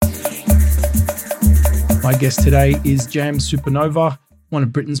My guest today is Jams Supernova, one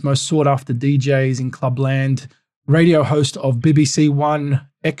of Britain's most sought-after DJs in clubland, radio host of BBC One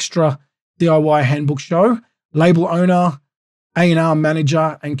Extra, DIY Handbook Show, label owner, A&R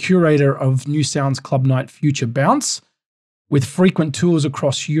manager and curator of New Sounds Club Night Future Bounce. With frequent tours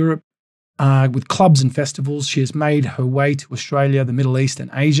across Europe with clubs and festivals, she has made her way to Australia, the Middle East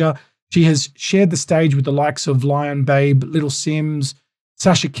and Asia. She has shared the stage with the likes of Lion Babe, Little Sims,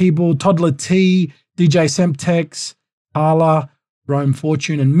 Sasha Keyboard, Toddler T, DJ Semtex, Carla, Rome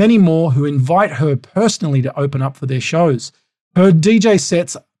Fortune, and many more who invite her personally to open up for their shows. Her DJ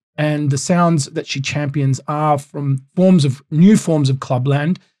sets and the sounds that she champions are from new forms of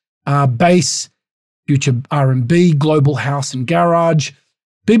clubland, bass, future R&B, global house and garage.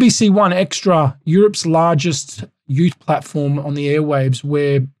 BBC One Extra, Europe's largest youth platform on the airwaves,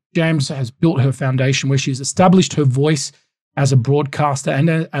 where Jams has built her foundation, where she's established her voice as a broadcaster and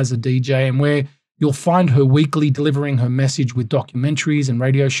as a DJ, and where you'll find her weekly delivering her message with documentaries and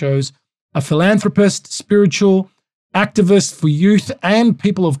radio shows. A philanthropist, spiritual activist for youth and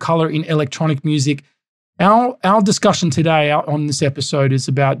people of color in electronic music. Our discussion today on this episode is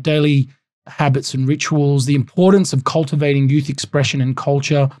about daily habits and rituals, the importance of cultivating youth expression and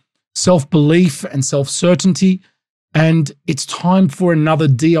culture, self-belief and self-certainty, and it's time for another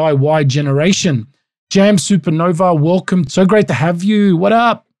DIY generation. Jams Supernova, welcome. So great to have you. What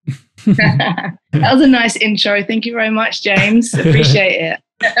up? That was a nice intro. Thank you very much, James. Appreciate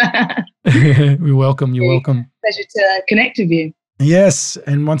it. You're welcome. You're welcome. Pleasure to connect with you. Yes.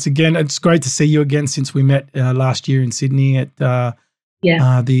 And once again, it's great to see you again since we met last year in Sydney at the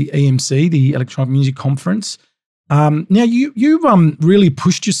EMC, the Electronic Music Conference. Now, you really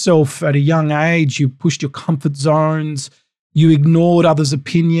pushed yourself at a young age. You pushed your comfort zones. You ignored others'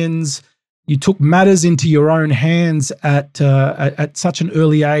 opinions. You took matters into your own hands at such an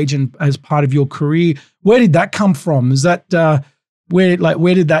early age and as part of your career. Where did that come from? Is that where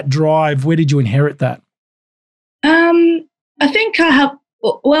did that drive? Where did you inherit that? I think I have.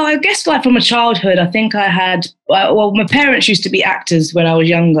 Well, I guess like from a childhood, I think I had. Well, my parents used to be actors when I was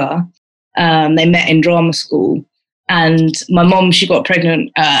younger. They met in drama school, and my mom, she got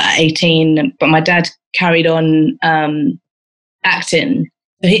pregnant at 18, but my dad carried on acting.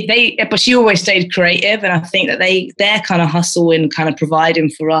 But she always stayed creative, and I think that their kind of hustle and kind of providing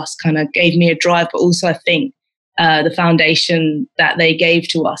for us kind of gave me a drive. But also, I think the foundation that they gave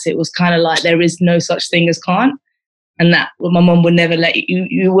to us, it was kind of like there is no such thing as can't, and that my mom would never let you.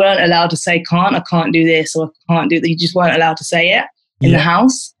 You weren't allowed to say can't. I can't do this, or I can't do that. You just weren't allowed to say it in the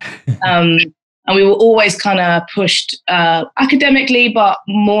house. And we were always kind of pushed academically, but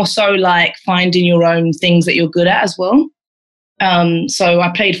more so like finding your own things that you're good at as well. So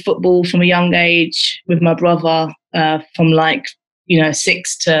I played football from a young age with my brother from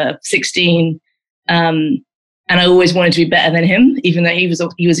 6 to 16. And I always wanted to be better than him, even though he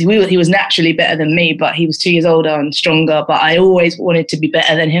was naturally better than me, but he was 2 years older and stronger, but I always wanted to be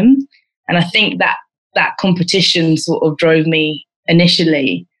better than him. And I think that competition sort of drove me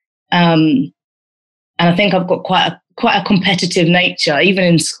initially. And I think I've got quite a competitive nature,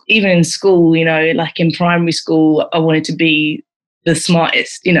 even in school, like in primary school, I wanted to be the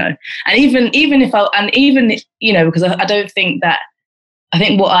smartest, and even because I don't think that, I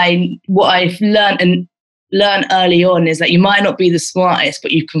think what I've learned early on is that you might not be the smartest,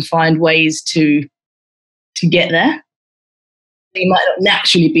 but you can find ways to get there. You might not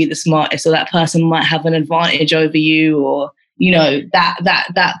naturally be the smartest, or that person might have an advantage over you, or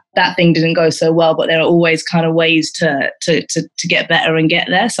that thing didn't go so well, but there are always kind of ways to get better and get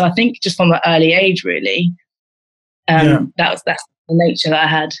there. So I think just from an early age, really, that's the nature that I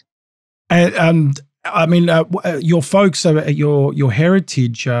had. And I mean, your folks, your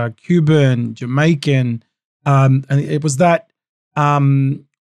heritage, Cuban, Jamaican, and it was that, as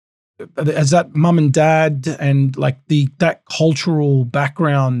that mum and dad and like that cultural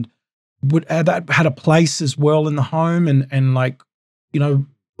background that had a place as well in the home, and like,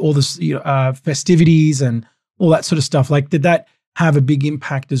 all this festivities and all that sort of stuff. Like, did that have a big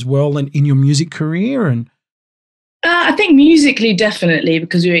impact as well in your music career? And I think musically, definitely,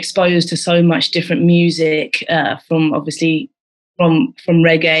 because we were exposed to so much different music from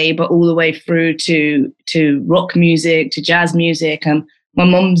reggae, but all the way through to rock music, to jazz music. My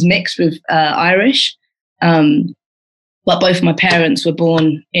mom's mixed with Irish, but both of my parents were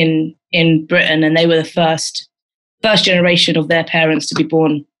born in Britain, and they were the first generation of their parents to be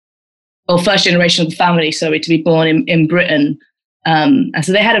born, or first generation of the family, to be born in Britain. And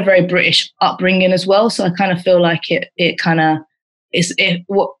so they had a very British upbringing as well. So I kind of feel like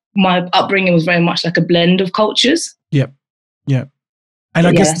what my upbringing was very much like a blend of cultures. Yep. Yeah. And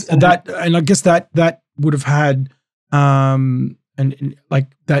I guess that would have had and like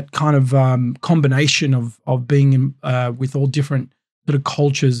that kind of combination of being in, with all different sort of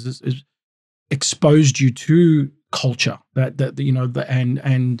cultures is exposed you to culture that you know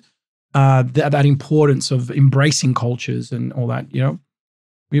and that importance of embracing cultures and all that, you know.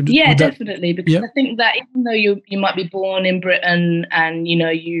 Yeah, definitely. Because yeah. I think that even though you might be born in Britain and, you know,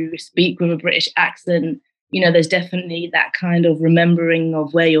 you speak with a British accent, you know, there's definitely that kind of remembering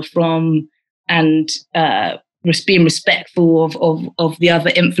of where you're from and being respectful of the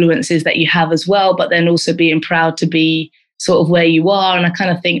other influences that you have as well, but then also being proud to be sort of where you are. And I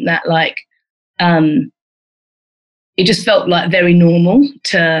kind of think that like it just felt like very normal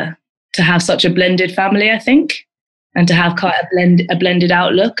to have such a blended family, I think. And to have quite a blended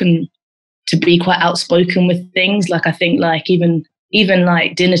outlook and to be quite outspoken with things. Like I think like even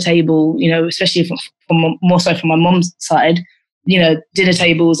like dinner table, you know, especially from more so from my mom's side, you know, dinner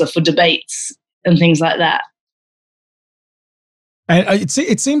tables are for debates and things like that. And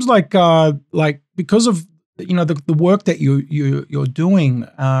it seems like because of, you know, the work that you're doing,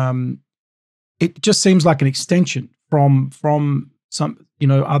 it just seems like an extension from some, you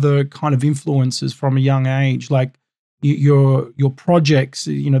know, other kind of influences from a young age, like. Your projects,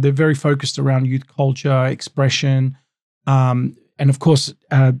 you know, they're very focused around youth culture, expression, and of course,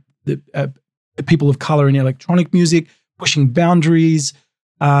 the people of color in electronic music, pushing boundaries.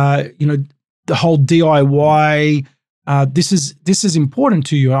 You know, the whole DIY. This is important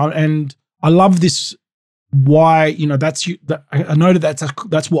to you, and I love this. Why, you know, that's you. I know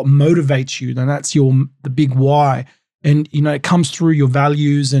that's what motivates you, and that's the big why. And you know, it comes through your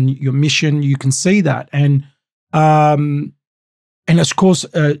values and your mission. You can see that, and of course,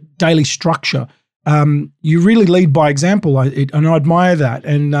 daily structure. You really lead by example, and I admire that.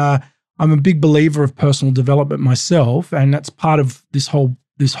 And I'm a big believer of personal development myself, and that's part of this whole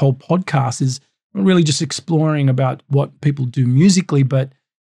podcast is really just exploring about what people do musically, but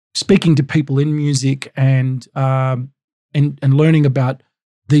speaking to people in music and learning about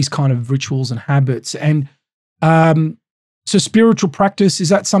these kind of rituals and habits. And so spiritual practice, is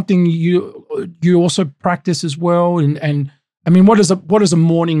that something you also practice as well? And I mean, what does a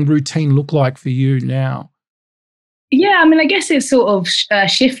morning routine look like for you now? Yeah, I mean, I guess it's sort of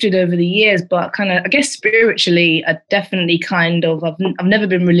shifted over the years, but kind of, I guess spiritually, I definitely kind of, I've never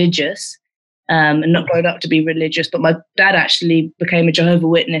been religious and not grown up to be religious, but my dad actually became a Jehovah's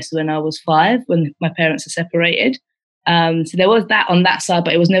Witness when I was 5, when my parents are separated. So there was that on that side,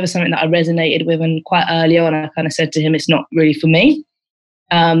 but it was never something that I resonated with. And quite early on, I kind of said to him, it's not really for me.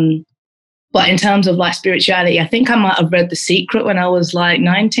 But in terms of like spirituality, I think I might have read The Secret when I was like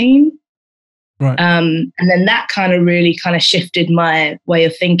 19. Right. And then that kind of really kind of shifted my way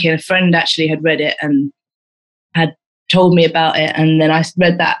of thinking. A friend actually had read it and had told me about it. And then I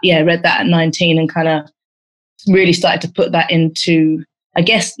read that at 19 and kind of really started to put that into, I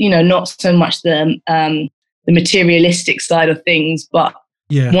guess, you know, not so much the materialistic side of things, but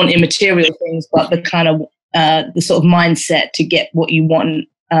wanting material things, but the kind of the sort of mindset to get what you want.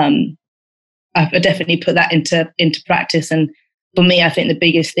 I definitely put that into practice. And for me, I think the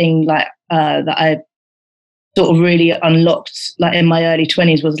biggest thing like that I sort of really unlocked like in my early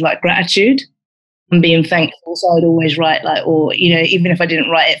 20s was like gratitude and being thankful. So I'd always write like, or, you know, even if I didn't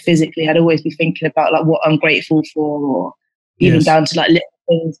write it physically, I'd always be thinking about like what I'm grateful for, or even down to like little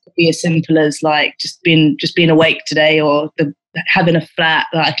things could be as simple as like just being awake today, or having a flat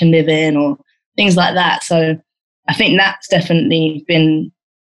that I can live in, or things like that. So I think that's definitely been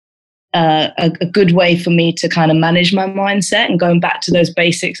a good way for me to kind of manage my mindset and going back to those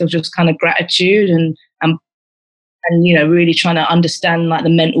basics of just kind of gratitude and you know, really trying to understand like the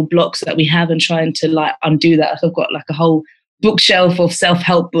mental blocks that we have and trying to like undo that. So I've got like a whole bookshelf of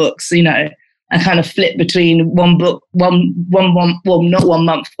self-help books, you know. I kind of flip between one book, one well, not 1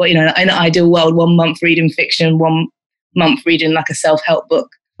 month, but, you know, in an ideal world, 1 month reading fiction, 1 month reading like a self-help book.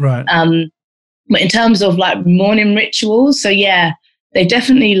 Right. But in terms of like morning rituals, so yeah, they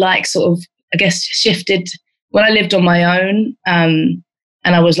definitely like sort of, I guess, shifted when I lived on my own.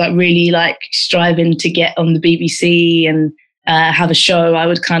 And I was like really like striving to get on the BBC and have a show. I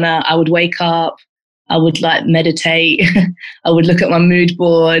would wake up, I would like meditate, I would look at my mood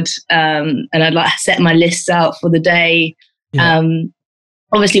board, and I'd like set my lists out for the day. Yeah.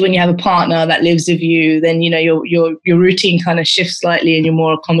 Obviously, when you have a partner that lives with you, then, you know, your routine kind of shifts slightly and you're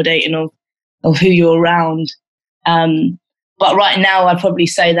more accommodating of who you're around. But right now, I'd probably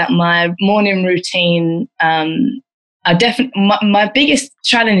say that my morning routine, my biggest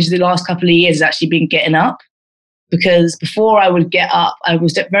challenge the last couple of years has actually been getting up, because before I would get up, I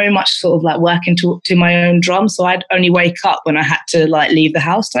was very much sort of like working to my own drum. So I'd only wake up when I had to like leave the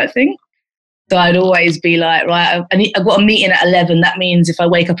house type thing. So I'd always be like, right, I've got a meeting at 11. That means if I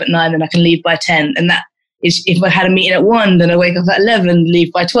wake up at 9, then I can leave by 10. And that is, if I had a meeting at 1, then I wake up at 11,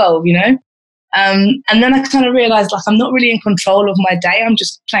 leave by 12, you know? And then I kind of realized, like, I'm not really in control of my day. I'm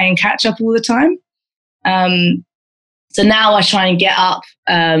just playing catch up all the time. So now I try and get up.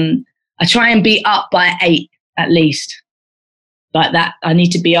 I try and be up by 8 at least. Like that, I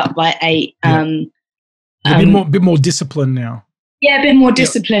need to be up by 8. A bit more discipline now. Yeah, a bit more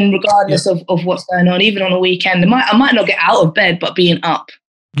discipline regardless of what's going on. Even on a weekend, I might not get out of bed, but being up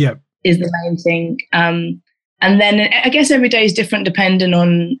is the main thing. And then I guess every day is different depending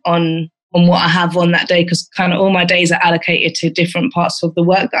on what I have on that day, because kind of all my days are allocated to different parts of the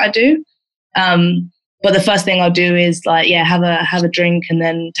work that I do. But the first thing I'll do is like, have a drink and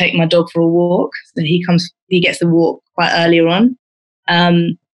then take my dog for a walk. So he gets the walk quite earlier on.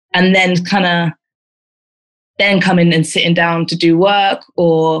 And then come in and sitting down to do work.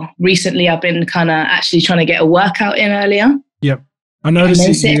 Or recently I've been kind of actually trying to get a workout in earlier. Yep. I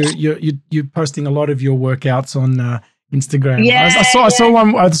noticed you're posting a lot of your workouts on Instagram. Yeah,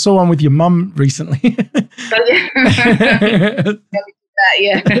 I saw one with your mum recently. But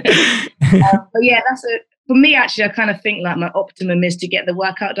yeah, for me actually, I kind of think like my optimum is to get the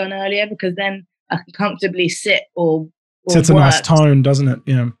workout done earlier, because then I can comfortably sit or sets work. A nice tone, doesn't it?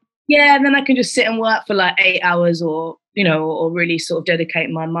 Yeah. Yeah, and then I can just sit and work for like 8 hours, or or really sort of dedicate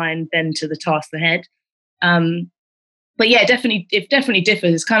my mind then to the task ahead. But yeah, it definitely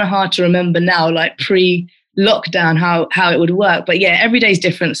differs. It's kind of hard to remember now, like pre-lockdown, how it would work. But yeah, every day is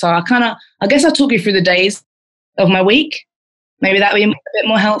different. So I guess I'll talk you through the days of my week. Maybe that would be a bit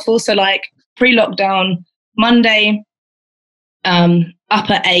more helpful. So like pre-lockdown, Monday, up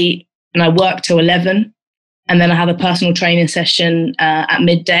at 8, and I work till 11. And then I have a personal training session at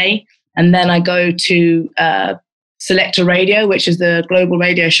midday. And then I go to Selector Radio, which is the global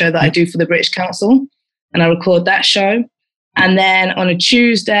radio show that I do for the British Council. And I record that show. And then on a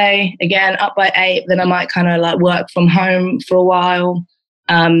Tuesday, again, up by 8, then I might kind of like work from home for a while.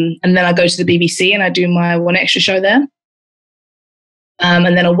 And then I go to the BBC and I do my One Extra show there.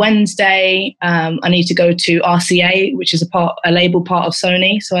 And then on Wednesday, I need to go to RCA, which is a label part of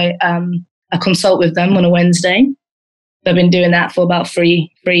Sony. So I consult with them on a Wednesday. I've been doing that for about 3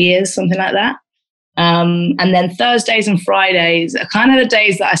 years, something like that. And then Thursdays and Fridays are kind of the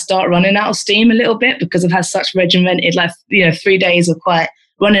days that I start running out of steam a little bit, because I've had such regimented, 3 days of quite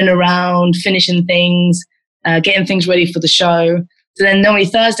running around, finishing things, getting things ready for the show. So then normally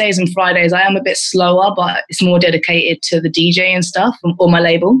Thursdays and Fridays, I am a bit slower, but it's more dedicated to the DJ and stuff or my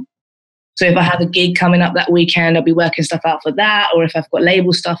label. So if I have a gig coming up that weekend, I'll be working stuff out for that. Or if I've got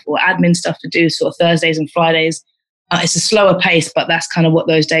label stuff or admin stuff to do, sort of Thursdays and Fridays, it's a slower pace, but that's kind of what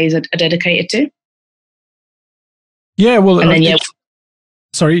those days are dedicated to. Yeah, well, and then,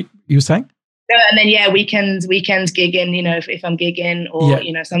 sorry, you were saying? And then, weekends gigging, if I'm gigging, or,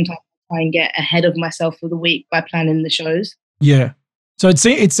 sometimes I try and get ahead of myself for the week by planning the shows. Yeah. So it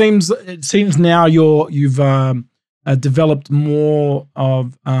seems now you've developed more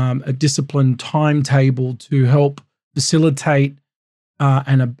of a disciplined timetable to help facilitate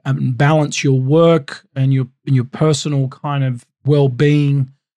and balance your work and your personal kind of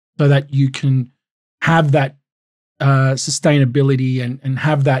well-being, so that you can have that sustainability and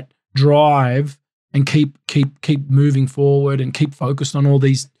have that drive and keep moving forward and keep focused on all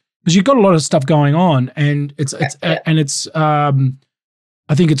these, because you've got a lot of stuff going on, and it's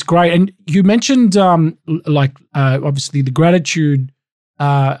I think it's great. And you mentioned obviously the gratitude,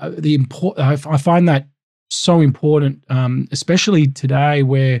 I find that so important, especially today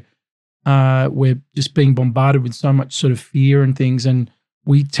where we're just being bombarded with so much sort of fear and things, and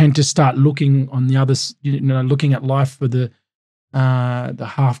we tend to start looking on the other, looking at life for the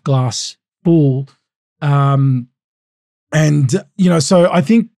half glass full. So I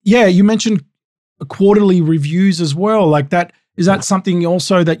think, you mentioned quarterly reviews as well, like that. Is that something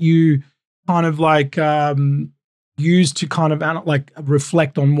also that you kind of use to kind of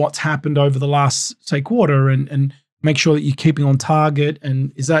reflect on what's happened over the last, say, quarter and make sure that you're keeping on target?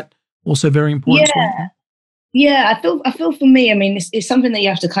 And is that also very important? Yeah, I feel for me, I mean, it's something that you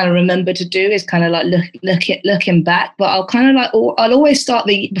have to kind of remember to do, is kind of like looking back. But I'll always start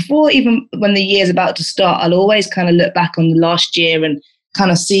before even when the year's about to start, I'll always kind of look back on the last year and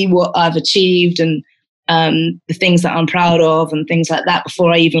kind of see what I've achieved and the things that I'm proud of and things like that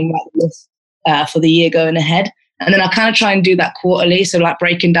before I even write the list for the year going ahead. And then I kind of try and do that quarterly. So like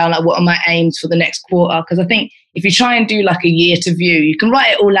breaking down like what are my aims for the next quarter. Because I think if you try and do like a year to view, you can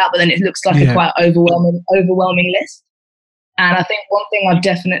write it all out, but then it looks like a quite overwhelming list. And I think one thing I've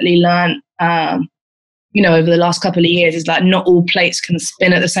definitely learned, over the last couple of years is like not all plates can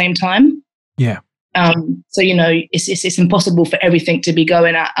spin at the same time. Yeah. So, it's impossible for everything to be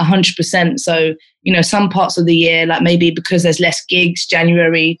going at 100%. So, some parts of the year, like maybe because there's less gigs,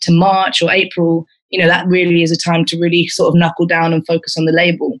 January to March or April, that really is a time to really sort of knuckle down and focus on the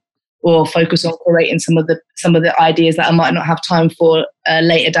label, or focus on creating some of the ideas that I might not have time for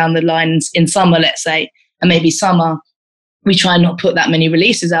later down the line in summer, let's say. And maybe summer, we try and not put that many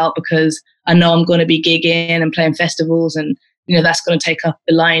releases out because I know I'm going to be gigging and playing festivals, and that's going to take up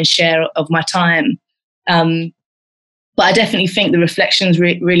the lion's share of my time. But I definitely think the reflection is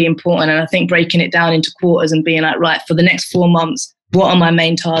really important. And I think breaking it down into quarters and being like, right, for the next 4 months, what are my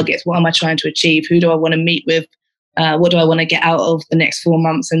main targets? What am I trying to achieve? Who do I want to meet with? What do I want to get out of the next 4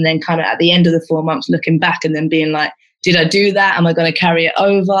 months? And then kind of at the end of the 4 months, looking back and then being like, did I do that? Am I going to carry it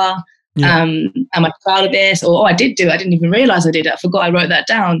over? Yeah. Am I proud of this? Or, I did do it. I didn't even realize I did it. I forgot I wrote that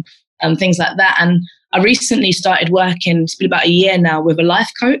down. Things like that. And I recently started working, it's been about a year now, with a life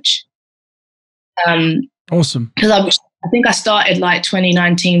coach. Awesome. Because I think I started like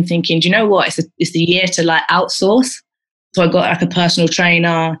 2019 thinking, do you know what? It's the year to like outsource. So I got like a personal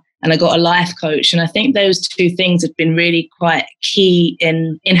trainer and I got a life coach. And I think those two things have been really quite key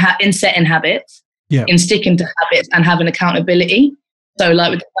in setting habits, in sticking to habits and having accountability. So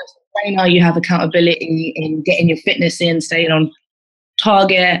like with the personal trainer, you have accountability in getting your fitness in, staying on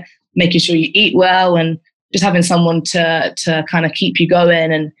target, making sure you eat well, and just having someone to kind of keep you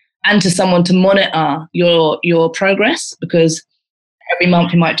going, and to someone to monitor your progress, because every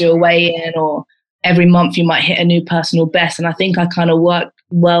month you might do a weigh-in, or every month you might hit a new personal best. And I think I kind of work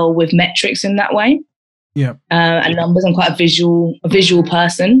well with metrics in that way. Yeah. And numbers. I'm quite a visual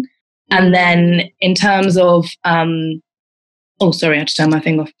person. And then in terms of sorry, I had to turn my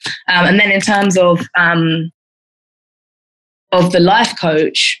thing off. And then in terms of the life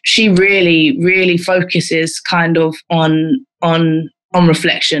coach, she really, really focuses kind of on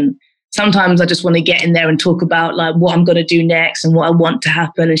reflection. Sometimes I just want to get in there and talk about like what I'm going to do next and what I want to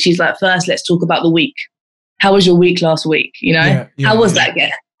happen. And she's like, first, let's talk about the week. How was your week last week? How was that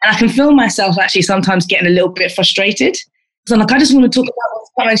get? And I can feel myself actually sometimes getting a little bit frustrated, because I'm like, I just want to talk about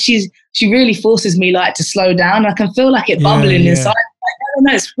what's coming. She really forces me like to slow down. I can feel like it bubbling inside. Like, I don't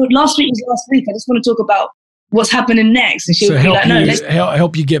know. Last week was last week. I just want to talk about what's happening next. And she'll be like, no, let's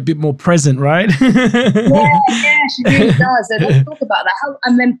help you get a bit more present, right? yeah, she really does. So let's talk about that.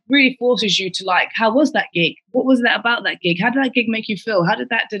 And then really forces you to like, how was that gig? What was that about that gig? How did that gig make you feel? How did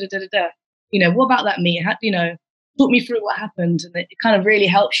that what about that meet? How, talk me through what happened. And it kind of really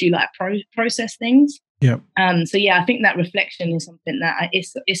helps you like process things. Yeah. So yeah, I think that reflection is something that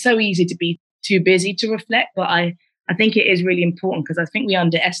it's so easy to be too busy to reflect, but I think it is really important, because I think we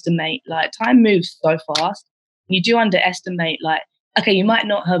underestimate, like, time moves so fast. You do underestimate, like, okay, you might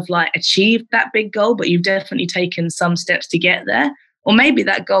not have like achieved that big goal, but you've definitely taken some steps to get there. Or maybe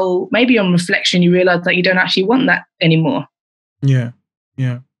that goal, maybe on reflection, you realize that you don't actually want that anymore. Yeah.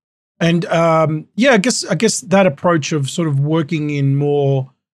 Yeah. And I guess that approach of sort of working in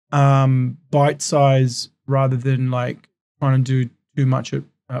more bite size rather than like trying to do too much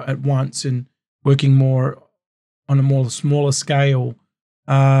at once, and working more on a more smaller scale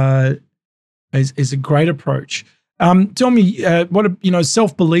is a great approach. Tell me, what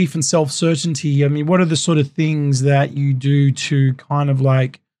self-belief and self-certainty. I mean, what are the sort of things that you do to kind of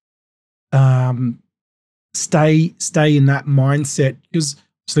like stay in that mindset? Because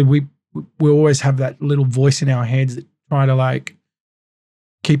obviously we always have that little voice in our heads that try to like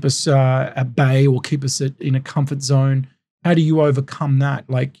keep us at bay or keep us in a comfort zone. How do you overcome that?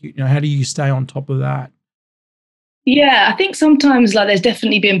 Like, how do you stay on top of that? Yeah, I think sometimes like there's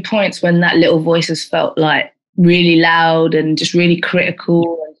definitely been points when that little voice has felt like really loud and just really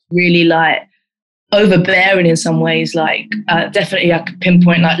critical and really like overbearing in some ways. Like definitely I could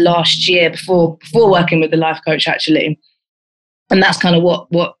pinpoint like last year before working with the life coach actually. And that's kind of what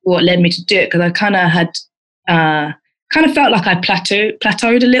led me to do it, because I kind of had kind of felt like I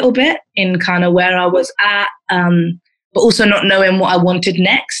plateaued a little bit in kind of where I was at, but also not knowing what I wanted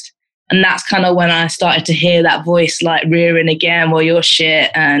next. And that's kind of when I started to hear that voice like rearing again, well, you're shit,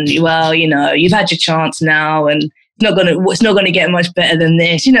 and well, you've had your chance now, and it's not gonna get much better than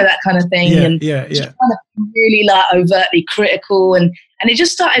this, that kind of thing. Yeah. Kind of really like overtly critical, and it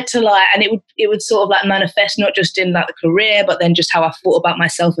just started to like, and it would sort of like manifest not just in like the career, but then just how I thought about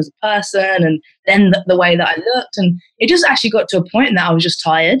myself as a person, and then the way that I looked, and it just actually got to a point that I was just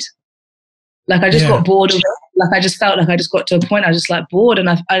tired. Like I just got bored of it. Like I just felt like I just got to a point I was just like bored, and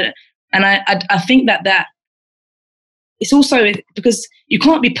I think that it's also because you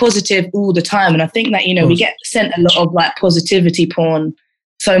can't be positive all the time. And I think that, we get sent a lot of like positivity porn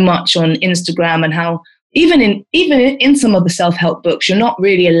so much on Instagram, and how even in some of the self-help books, you're not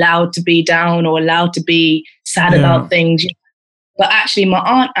really allowed to be down or allowed to be sad about things. But actually, my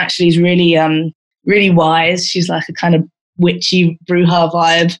aunt actually is really, really wise. She's like a kind of witchy Bruja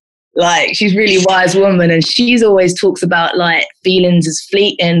vibe. Like, she's a really wise woman, and she's always talks about like feelings as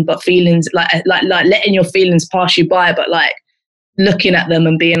fleeting, but feelings like letting your feelings pass you by, but like looking at them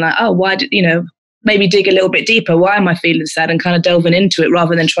and being like, oh, why did maybe dig a little bit deeper? Why am I feeling sad? And kind of delving into it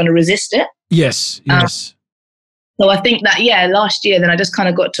rather than trying to resist it. Yes. So I think that, last year, then I just kind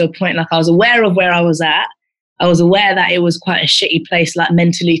of got to a point, like I was aware of where I was at. I was aware that it was quite a shitty place, like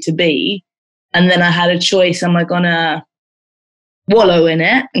mentally to be. And then I had a choice. Am I going to wallow in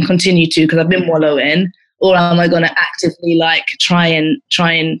it and continue to, because I've been wallowing, or am I going to actively like try and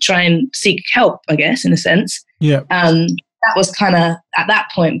seek help, I guess, in a sense. Yeah. That was kind of at that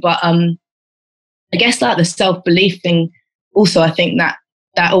point. But I guess like the self-belief thing also, I think that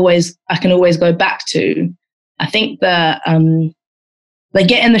I can always go back to. I think that like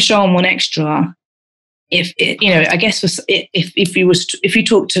getting the show on 1Xtra, I guess if you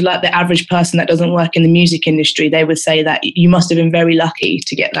talk to like the average person that doesn't work in the music industry, they would say that you must have been very lucky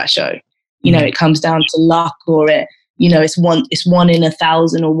to get that show. It comes down to luck, or it's one in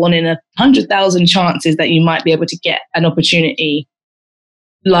 1,000 or 1 in 100,000 chances that you might be able to get an opportunity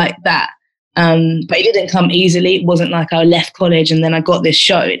like that. But it didn't come easily. It wasn't like I left college and then I got this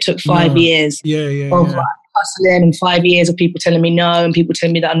show. It took 5 years of like hustling, and 5 years of people telling me no, and people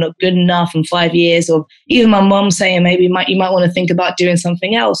telling me that I'm not good enough, and 5 years of even my mom saying maybe you might want to think about doing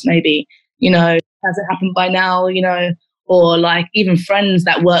something else, maybe, has it happened by now, or like even friends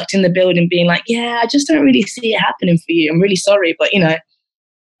that worked in the building being like, yeah, I just don't really see it happening for you. I'm really sorry, but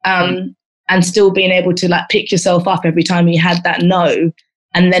and still being able to like pick yourself up every time you had that no,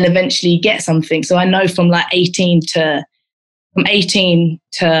 and then eventually get something. So I know from 18 to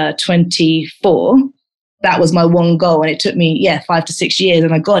 24, that was my one goal. And it took me, 5 to 6 years,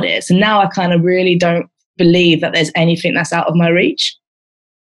 and I got it. So now I kind of really don't believe that there's anything that's out of my reach.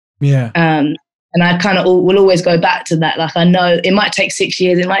 Yeah. And I kind of will always go back to that. Like, I know it might take 6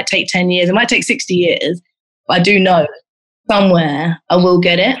 years, it might take 10 years, it might take 60 years, but I do know somewhere I will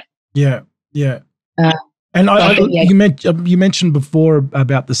get it. Yeah. Yeah. And you mentioned before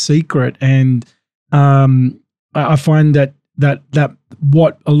about The Secret, and I find that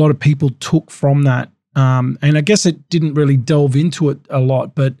what a lot of people took from that, and I guess it didn't really delve into it a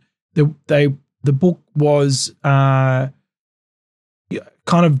lot, but the book was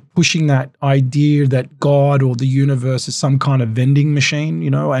kind of pushing that idea that God or the universe is some kind of vending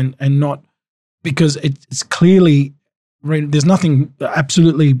machine, and not, because it's clearly, there's nothing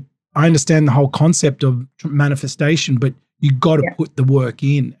absolutely. I understand the whole concept of manifestation, but you got to put the work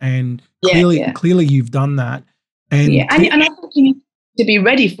in, and clearly you've done that. And and I think you need to be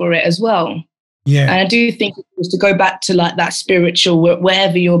ready for it as well. Yeah. And I do think it was to go back to like that spiritual,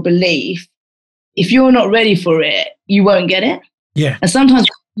 wherever your belief, if you're not ready for it, you won't get it. Yeah. And sometimes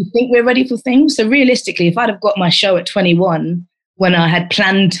we think we're ready for things. So realistically, if I'd have got my show at 21 when I had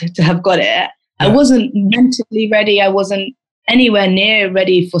planned to have got it, I wasn't mentally ready. I wasn't anywhere near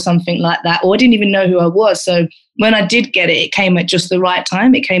ready for something like that, or I didn't even know who I was. So when I did get it, it came at just the right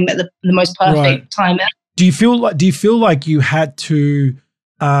time. It came at the most perfect time ever. Do you feel like you had to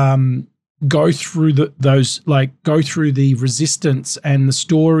go through go through the resistance and the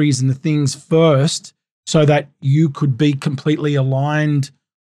stories and the things first, so that you could be completely aligned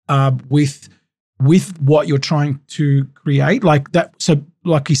with what you're trying to create? Like that. So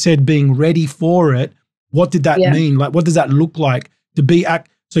like you said, being ready for it. What did that mean? Like, what does that look like to be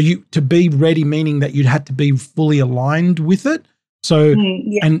to be ready, meaning that you'd had to be fully aligned with it. So,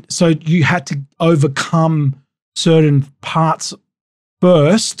 and so you had to overcome certain parts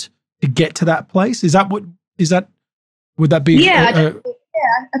first to get to that place. Would that be? I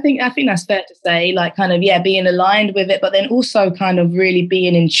think that's fair to say, like kind of, being aligned with it, but then also kind of really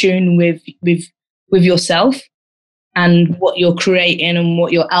being in tune with yourself and what you're creating and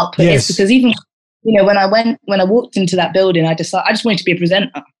what your output is. Because even, when I walked into that building, I just wanted to be a presenter.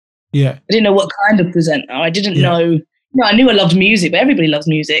 Yeah. I didn't know what kind of presenter. I didn't know, I knew I loved music, but everybody loves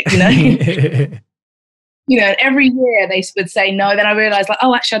music, And every year they would say no. Then I realized, like,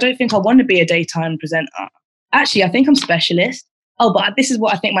 oh, actually, I don't think I want to be a daytime presenter. Actually, I think I'm specialist. Oh, but this is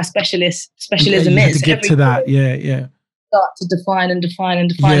what I think my specialism is. To get to that, start to define a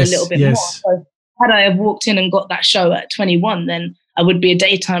little bit more. So had I have walked in and got that show at 21, then I would be a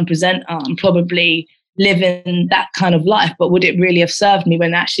daytime presenter and probably living that kind of life. But would it really have served me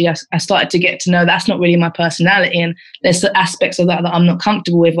when actually I started to get to know that's not really my personality, and there's aspects of that I'm not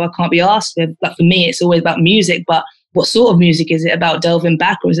comfortable with or I can't be asked with. But for me, it's always about music. But what sort of music? Is it about delving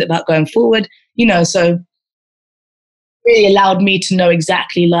back or is it about going forward? So really allowed me to know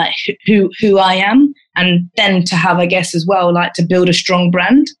exactly like who I am, and then to have, I guess, as well, like to build a strong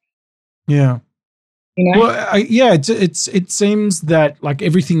brand. Yeah. Well, it seems that like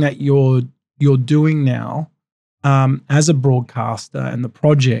everything that you're doing now as a broadcaster and the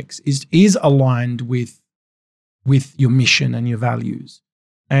projects is aligned with your mission and your values,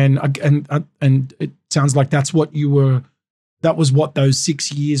 and it sounds like that was what those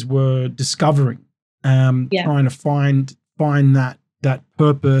 6 years were discovering, trying to find that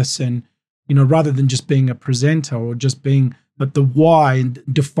purpose, and rather than just being a presenter or just being, but the why, and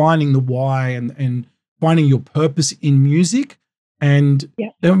defining the why, and finding your purpose in music. And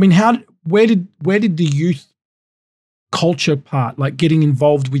I mean, where did the youth culture part, like getting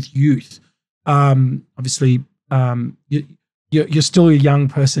involved with youth, obviously you're still a young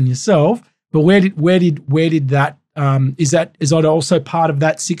person yourself, but where did that is that also part of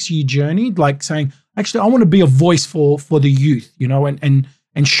that 6-year journey, like saying, actually I want to be a voice for the youth,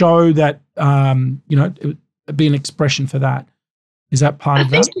 and show that be an expression for that? Is that part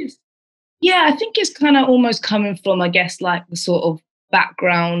of that? I think it's kind of almost coming from, I guess, like the sort of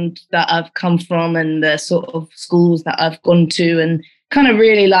background that I've come from and the sort of schools that I've gone to, and kind of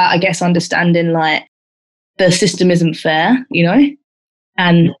really, like, I guess, understanding like the system isn't fair,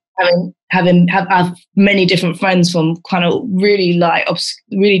 and have many different friends from kind of really like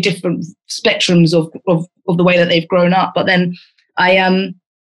really different spectrums of the way that they've grown up. But then I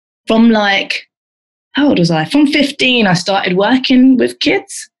from like, how old was I? From 15, I started working with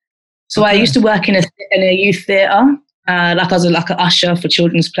kids. So I used to work in a youth theatre, like I was like an usher for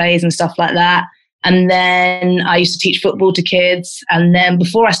children's plays and stuff like that. And then I used to teach football to kids. And then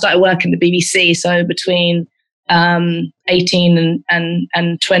before I started working at the BBC, so between 18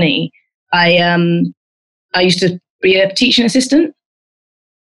 and 20, I used to be a teaching assistant.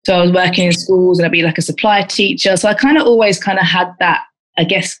 So I was working in schools and I'd be like a supply teacher. So I kind of always kind of had that, I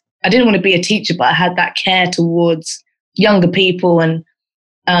guess, I didn't want to be a teacher, but I had that care towards younger people, and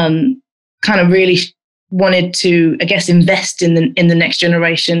kind of really wanted to, I guess, invest in the next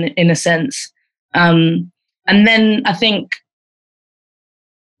generation in a sense. And then I think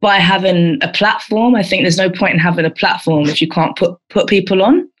by having a platform, I think there's no point in having a platform if you can't put people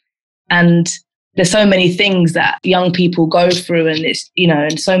on. And there's so many things that young people go through, and it's,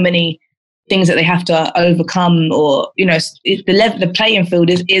 and so many things that they have to overcome, or, the playing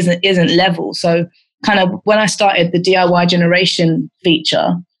field isn't level. So kind of when I started the DIY Generation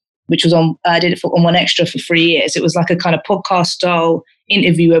feature, which was I did it on 1Xtra for 3 years. It was like a kind of podcast style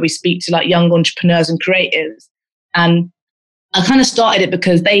interview where we speak to like young entrepreneurs and creatives. And I kind of started it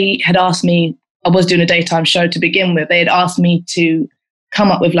because they had asked me, I was doing a daytime show to begin with. They had asked me to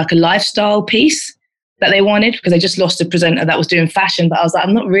come up with like a lifestyle piece that they wanted, because they just lost a presenter that was doing fashion. But I was like,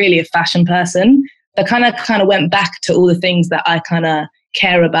 I'm not really a fashion person. I kind of went back to all the things that I kind of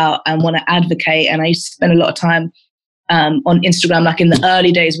care about and want to advocate. And I used to spend a lot of time on Instagram, like in the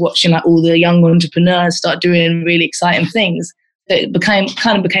early days, watching like all the young entrepreneurs start doing really exciting things. So it became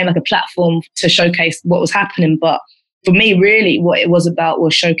like a platform to showcase what was happening. But for me, really, what it was about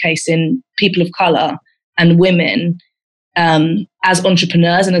was showcasing people of color and women as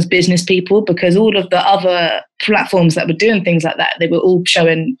entrepreneurs and as business people, because all of the other platforms that were doing things like that, they were all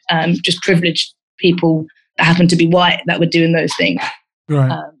showing just privileged people that happened to be white that were doing those things.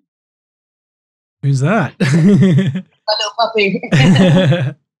 Right. Who's that? My little puppy.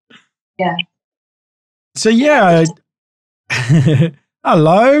 Yeah. So yeah.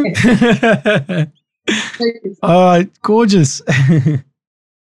 Hello. Oh, gorgeous.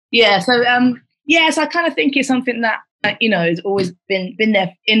 Yeah. So so I kind of think it's something that has always been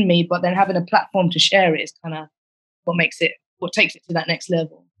there in me, but then having a platform to share it is kind of what takes it to that next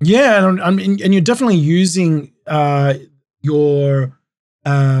level. Yeah, and you're definitely using your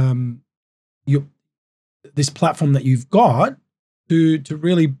this platform that you've got to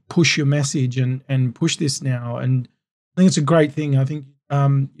really push your message and push this now. And I think it's a great thing. I think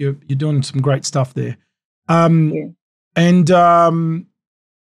you're doing some great stuff there. And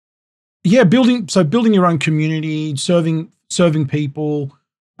building your own community, serving people,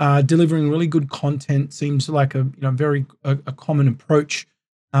 delivering really good content seems like a very common approach,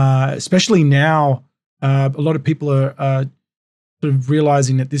 especially now. A lot of people are sort of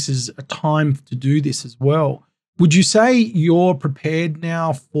realizing that this is a time to do this as well. Would you say you're prepared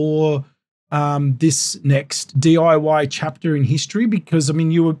now for this next DIY chapter in history? Because I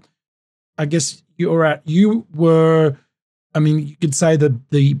mean, you could say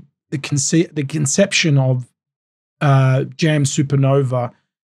the conception of Jam Supernova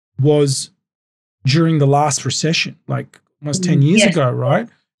was during the last recession, like almost 10 years ago, right?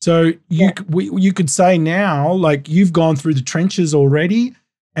 So you could say now, like, you've gone through the trenches already,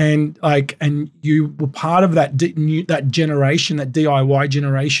 and you were part of that that generation, that DIY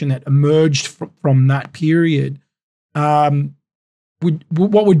generation that emerged from that period.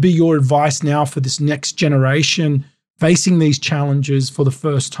 What would be your advice now for this next generation facing these challenges for the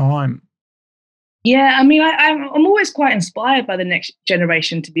first time? Yeah, I mean, I'm always quite inspired by the next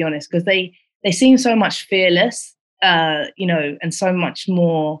generation, to be honest, because they seem so much fearless, and so much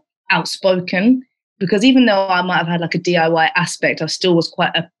more outspoken. Because even though I might have had like a DIY aspect, I still was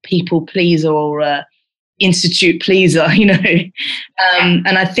quite a people pleaser or a institute pleaser, and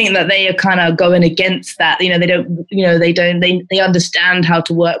I think that they are kind of going against that. They understand how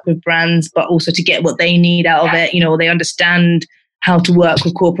to work with brands, but also to get what they need out of it. They understand how to work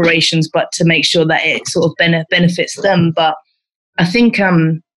with corporations, but to make sure that it sort of benefits them. But I think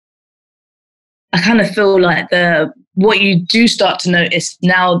I kind of feel like what you do start to notice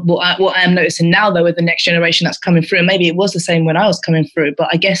now, what I am noticing now though with the next generation that's coming through, and maybe it was the same when I was coming through, but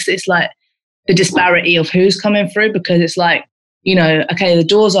I guess it's like the disparity of who's coming through, because it's like, okay, the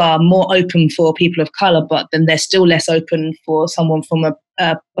doors are more open for people of color, but then they're still less open for someone from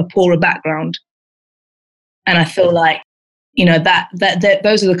a poorer background. And I feel like, that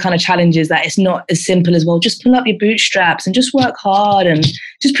those are the kind of challenges that it's not as simple as, well, just pull up your bootstraps and just work hard and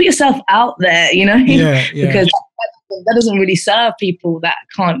just put yourself out there, because that doesn't really serve people that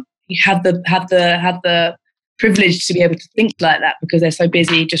can't have the privilege to be able to think like that, because they're so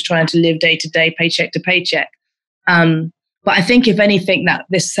busy just trying to live day to day, paycheck to paycheck. But I think if anything, that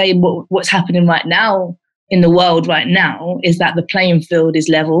what's happening right now in the world right now is that the playing field is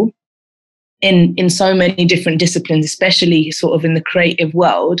level in so many different disciplines, especially sort of in the creative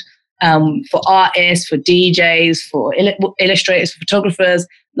world, for artists, for DJs, for illustrators, for photographers,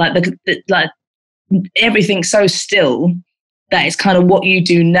 like everything's so still that it's kind of what you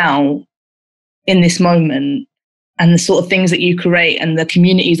do now in this moment, and the sort of things that you create and the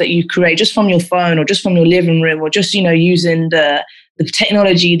communities that you create just from your phone or just from your living room or just, using the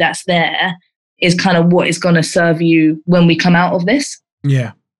technology that's there is kind of what is going to serve you when we come out of this.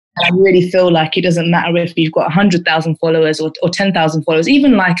 Yeah. And I really feel like it doesn't matter if you've got 100,000 followers or 10,000 followers.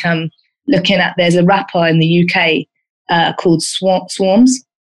 Even like looking at, there's a rapper in the UK called Swarms.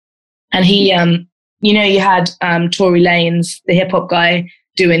 And he, you had Tory Lanez, the hip hop guy,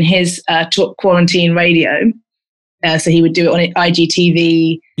 doing his quarantine radio. So he would do it on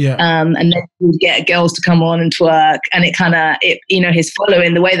IGTV, and then he would get girls to come on and twerk. And it kind of, his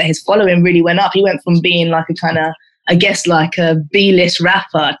following, the way that his following really went up, he went from being like a kind of, I guess, like a B-list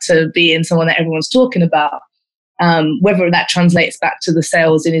rapper to being someone that everyone's talking about. Whether that translates back to the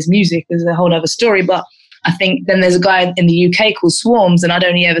sales in his music is a whole other story. But I think then there's a guy in the UK called Swarms, and I'd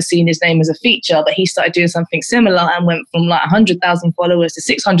only ever seen his name as a feature, but he started doing something similar and went from like 100,000 followers to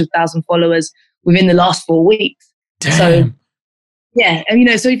 600,000 followers within the last 4 weeks. Damn. So, yeah, and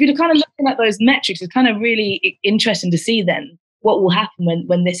so if you're kind of looking at those metrics, it's kind of really interesting to see then what will happen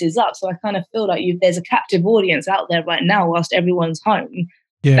when this is up. So I kind of feel like there's a captive audience out there right now whilst everyone's home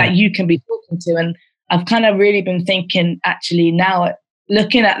that you can be talking to. And I've kind of really been thinking actually now,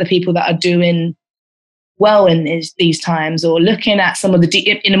 looking at the people that are doing well in these times, or looking at some of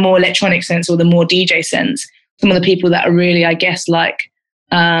in a more electronic sense or the more DJ sense, some of the people that are really, I guess, like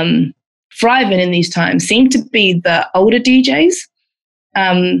thriving in these times seem to be the older DJs.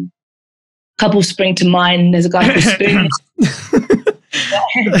 Couple spring to mind. There's a guy called Spoony.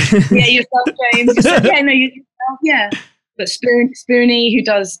 Yeah, yourself, James. But Spoony, who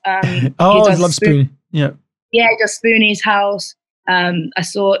does. I love Spoony. Yeah. Yeah, he does Spoony's house. I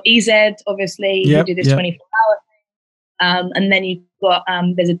saw EZ, obviously, who did his 24-hour thing. And then you've got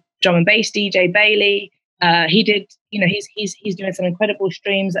there's a drum and bass DJ, Bailey. He did, he's doing some incredible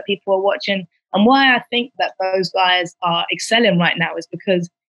streams that people are watching. And why I think that those guys are excelling right now is because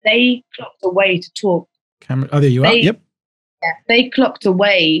they clocked away to talk. There you are. Yep. Yeah, they clocked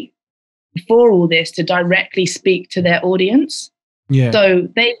away before all this to directly speak to their audience. Yeah. So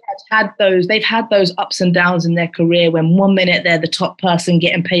they've had those ups and downs in their career when 1 minute they're the top person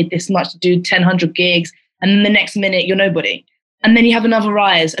getting paid this much to do 1,000 gigs, and then the next minute you're nobody. And then you have another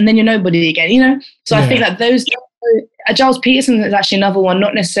rise, and then you're nobody again, So I think that those, Giles Peterson is actually another one,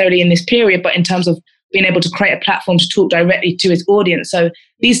 not necessarily in this period, but in terms of being able to create a platform to talk directly to his audience. So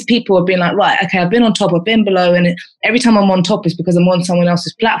these people have been like, right, okay, I've been on top, I've been below, and every time I'm on top is because I'm on someone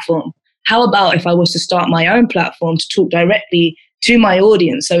else's platform. How about if I was to start my own platform to talk directly to my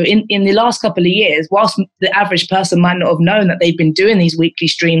audience? So in the last couple of years, whilst the average person might not have known that they've been doing these weekly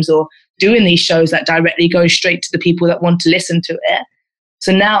streams or doing these shows that directly go straight to the people that want to listen to it,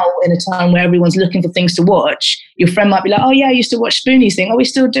 So now, in a time where everyone's looking for things to watch, your friend might be like, oh yeah, I used to watch Spoonie's thing. Oh, we're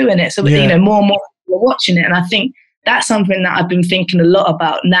still doing it. So, you know, more and more people are watching it. And I think that's something that I've been thinking a lot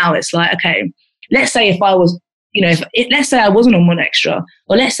about now. It's like, okay, let's say if I was, you know, let's say I wasn't on One Extra,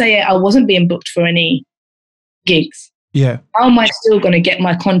 or let's say I wasn't being booked for any gigs. Yeah. How am I still going to get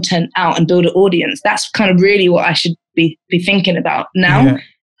my content out and build an audience? That's kind of really what I should be thinking about now. Yeah.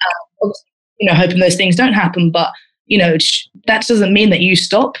 You know, hoping those things don't happen, but you know, that doesn't mean that you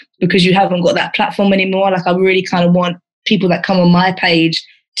stop because you haven't got that platform anymore. Like I really kind of want people that come on my page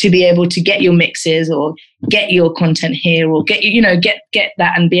to be able to get your mixes or get your content here or get, you know, get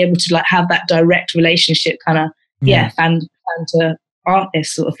that and be able to like have that direct relationship kind of, fan to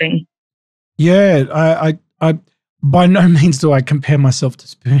artist sort of thing. Yeah. I by no means do I compare myself to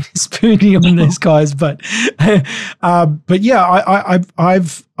Spoonie on these guys, but yeah,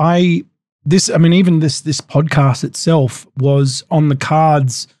 even this podcast itself was on the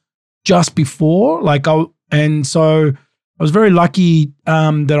cards just before, and so I was very lucky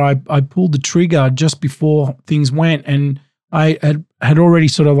that I pulled the trigger just before things went, and I had already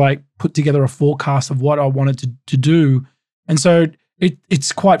sort of like put together a forecast of what I wanted to do, and so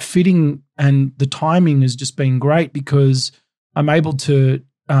it's quite fitting, and the timing has just been great because I'm able to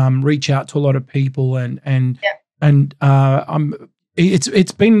reach out to a lot of people,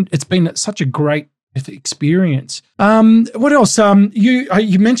 It's been such a great experience. What else?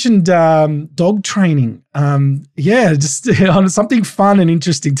 You mentioned dog training. Just on something fun and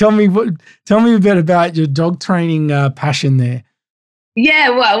interesting. Tell me a bit about your dog training passion there. Yeah,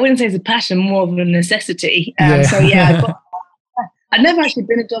 well, I wouldn't say it's a passion, more of a necessity. I've never actually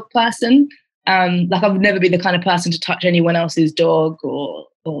been a dog person. Like I've never been the kind of person to touch anyone else's dog or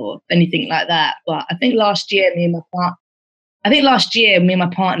anything like that. But I think last year, me and my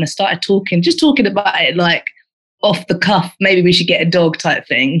partner started talking about it like off the cuff. Maybe we should get a dog type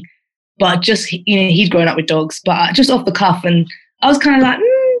thing. But just, you know, he'd grown up with dogs, but just off the cuff. And I was kind of like,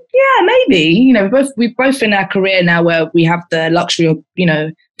 yeah, maybe. You know, we're both in our career now where we have the luxury of, you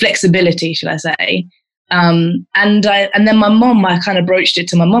know, flexibility, should I say. And then my mom, I kind of broached it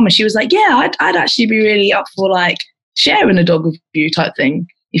to my mom and she was like, yeah, I'd actually be really up for like sharing a dog with you type thing.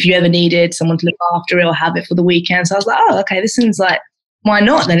 If you ever needed someone to look after it or have it for the weekend. So I was like, oh, okay, this seems like, why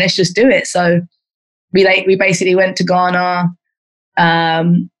not? Then let's just do it. So we basically went to Ghana,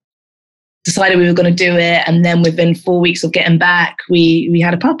 decided we were going to do it. And then within 4 weeks of getting back, we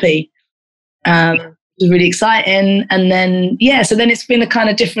had a puppy. It was really exciting. And then, so then it's been a kind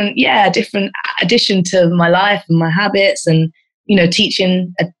of different addition to my life and my habits and, you know,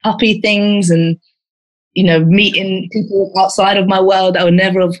 teaching a puppy things and, you know, meeting people outside of my world that I would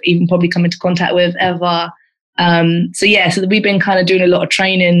never have even probably come into contact with ever. So we've been kind of doing a lot of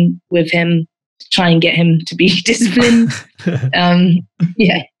training with him to try and get him to be disciplined.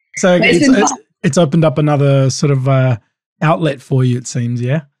 So it's opened up another sort of outlet for you, it seems.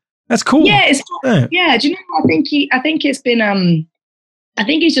 Yeah, that's cool. Yeah, do you know? I think it's been I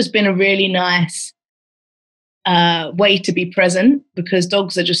think it's just been a really nice way to be present because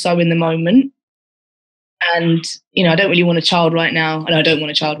dogs are just so in the moment. And, you know, I don't really want a child right now. And I don't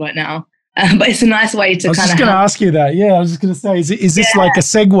want a child right now. But it's a nice way to kind of... I was just going to ask you that. Yeah, I was just going to say, is this like a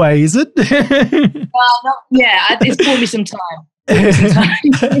segue, is it? It's bought me some time.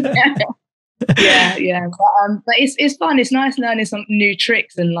 But it's fun. It's nice learning some new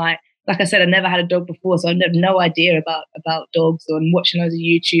tricks. And like I said, I never had a dog before, so I have no idea about dogs or watching loads of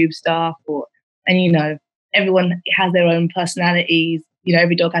YouTube stuff. And, you know, everyone has their own personalities. You know,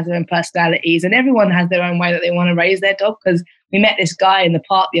 every dog has their own personalities and everyone has their own way that they want to raise their dog. Because we met this guy in the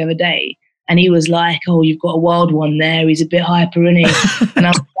park the other day and he was like, oh, you've got a wild one there. He's a bit hyper, isn't he? And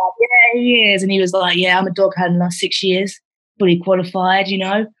I was like, yeah, he is. And he was like, yeah, I'm a dog hound in the last 6 years, fully qualified, you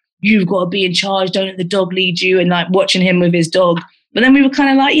know. You've got to be in charge. Don't let the dog lead you. And like watching him with his dog. But then we were kind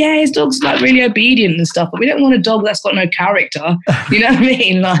of like, yeah, his dog's like really obedient and stuff, but we don't want a dog that's got no character. You know what I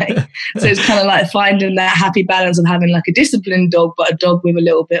mean? Like, so it's kind of like finding that happy balance of having like a disciplined dog, but a dog with a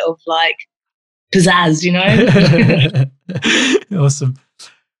little bit of like pizzazz, you know? Awesome.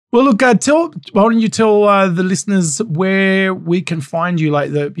 Well, look, why don't you tell the listeners where we can find you,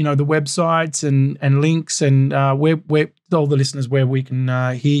 like the websites and links, and where tell the listeners where we can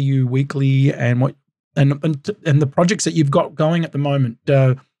hear you weekly and what. And the projects that you've got going at the moment.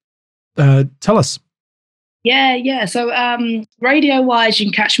 Tell us. Yeah. So radio-wise, you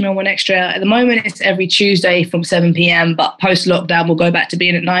can catch me on One Extra. At the moment, it's every Tuesday from 7 p.m, but post-lockdown, we'll go back to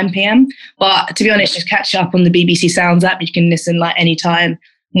being at 9 p.m. But to be honest, just catch up on the BBC Sounds app. You can listen like anytime.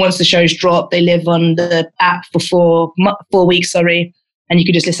 Once the shows drop, they live on the app for 4 weeks, and you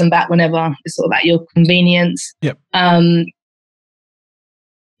can just listen back whenever. It's sort of at your convenience. Yep.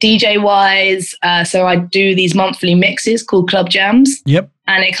 DJ wise, so I do these monthly mixes called Club Jams. Yep.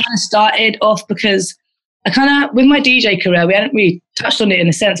 And it kind of started off because with my DJ career, we hadn't really touched on it in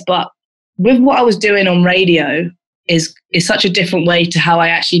a sense, but with what I was doing on radio is such a different way to how I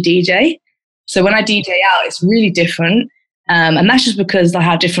actually DJ. So when I DJ out, it's really different. And that's just because I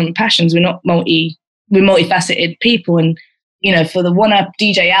have different passions. We're multifaceted people. And, for the one I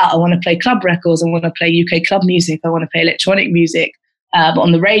DJ out, I want to play club records. I want to play UK club music. I want to play electronic music. But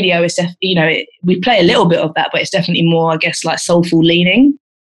on the radio, it's we play a little bit of that, but it's definitely more, I guess, like soulful leaning.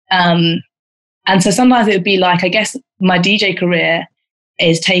 And so sometimes it would be like, I guess my DJ career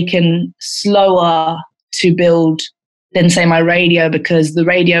is taken slower to build than say my radio, because the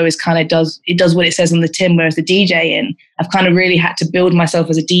radio is kind of does what it says on the tin, whereas the DJing, I've kind of really had to build myself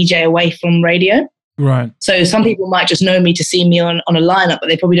as a DJ away from radio. Right. So some people might just know me to see me on a lineup, but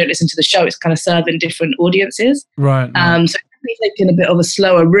they probably don't listen to the show. It's kind of serving different audiences. Right. So it's taken a bit of a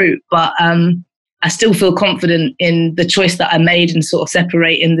slower route, but I still feel confident in the choice that I made and sort of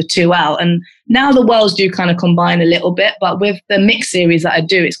separating the two out. And now the worlds do kind of combine a little bit, but with the mix series that I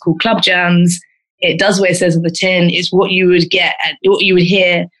do, it's called Club Jams. It does what it says on the tin. It's what you would get, what you would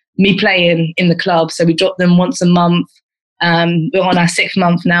hear me playing in the club. So we drop them once a month. We're on our 6th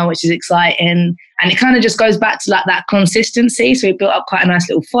month now, which is exciting. And it kind of just goes back to like that consistency. So we built up quite a nice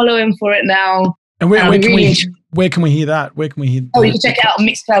little following for it now. And where can we hear that? Where can we hear that? Oh, you can check it out on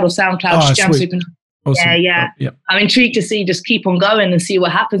Mixcloud or SoundCloud. Jam Super. Awesome. Yeah. Yep. I'm intrigued to see, just keep on going and see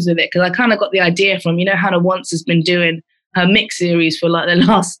what happens with it. Because I kind of got the idea from, Hannah Wants has been doing her mix series for like the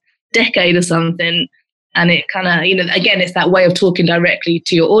last decade or something. And it kind of, again, it's that way of talking directly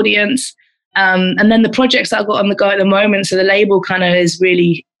to your audience. And then the projects that I've got on the go at the moment. So the label kind of is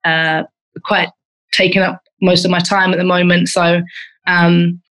really quite taking up most of my time at the moment. So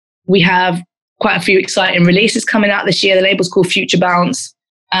we have quite a few exciting releases coming out this year. The label's called Future Bounce.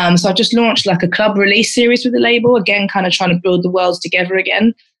 So I've just launched like a club release series with the label, again, kind of trying to build the worlds together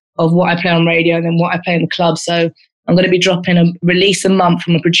again of what I play on radio and then what I play in the club. So I'm going to be dropping a release a month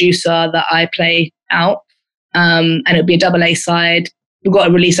from a producer that I play out. And it'll be a double A side. We've got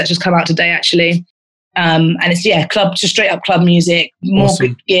a release that's just come out today, actually. And it's, just straight up club music, more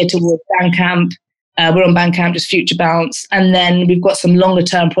Awesome. Geared towards Bandcamp. We're on Bandcamp, just Future Bounce. And then we've got some longer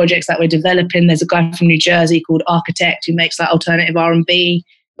term projects that we're developing. There's a guy from New Jersey called Architect who makes like alternative R&B.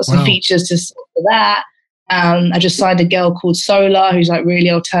 Got some features to support that. I just signed a girl called Solar, who's like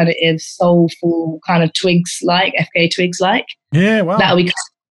really alternative, soulful, kind of Twigs-like, FK Twigs-like. Yeah, wow. That'll be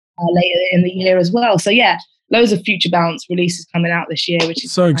later in the year as well. So yeah, loads of Future Bounce releases coming out this year, which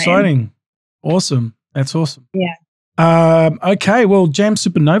is so exciting. Awesome. That's awesome. Yeah. Okay, well, Jams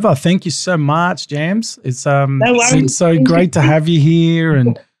Supernova, thank you so much, Jams. It's been so great to have you here.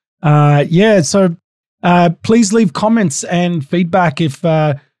 And so please leave comments and feedback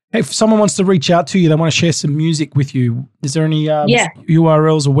if someone wants to reach out to you, they want to share some music with you. Is there any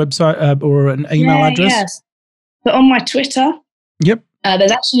URLs or website or an email address? Yes. So on my Twitter, yep.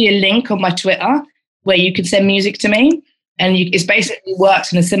 There's actually a link on my Twitter where you can send music to me. And it basically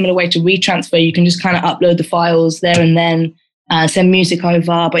works in a similar way to WeTransfer. You can just kind of upload the files there and then send music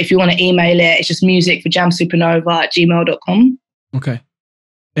over. But if you want to email it, it's just music4jamsupernova@gmail.com. Okay.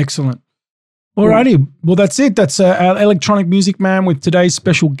 Excellent. Alrighty. Well, that's it. That's our Electronic Music Man with today's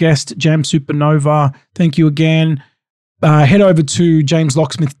special guest, Jam Supernova. Thank you again. Head over to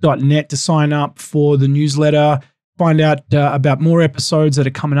jameslocksmith.net to sign up for the newsletter, find out about more episodes that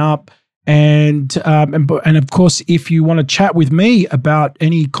are coming up. And of course, if you want to chat with me about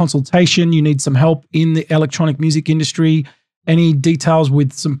any consultation, you need some help in the electronic music industry, any details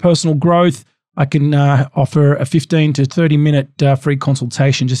with some personal growth, I can offer a 15 to 30 minute free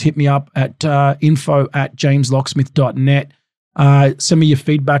consultation. Just hit me up at info@jameslocksmith.net. Send me your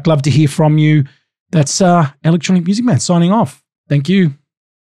feedback. Love to hear from you. That's Electronic Music Man signing off. Thank you.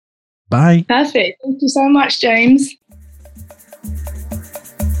 Bye. Perfect. Thank you so much, James.